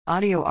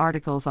Audio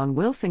articles on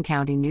Wilson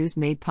County News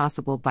made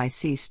possible by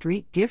C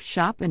Street Gift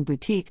Shop and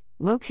Boutique,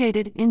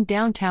 located in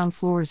downtown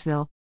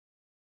Floresville.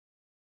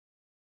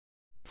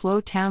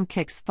 Flowtown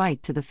Kicks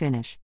fight to the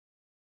finish.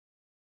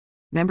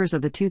 Members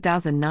of the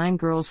 2009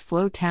 Girls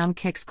Flowtown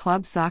Kicks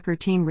Club soccer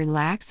team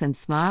relax and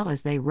smile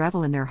as they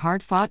revel in their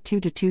hard-fought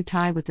 2-2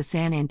 tie with the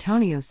San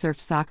Antonio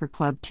Surf Soccer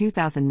Club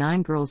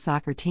 2009 girls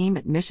soccer team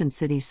at Mission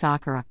City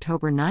Soccer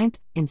October 9th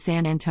in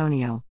San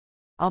Antonio.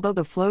 Although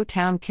the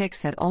Flowtown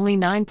Kicks had only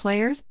 9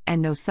 players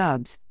and no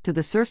subs to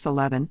the Surf's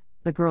 11,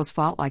 the girls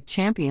fought like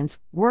champions,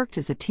 worked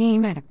as a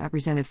team, and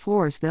represented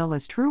Floresville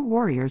as true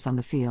warriors on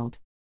the field.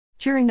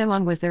 Cheering them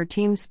on was their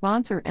team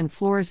sponsor and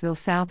Floresville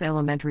South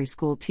Elementary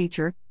School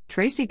teacher,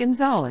 Tracy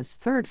Gonzalez,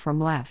 third from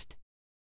left.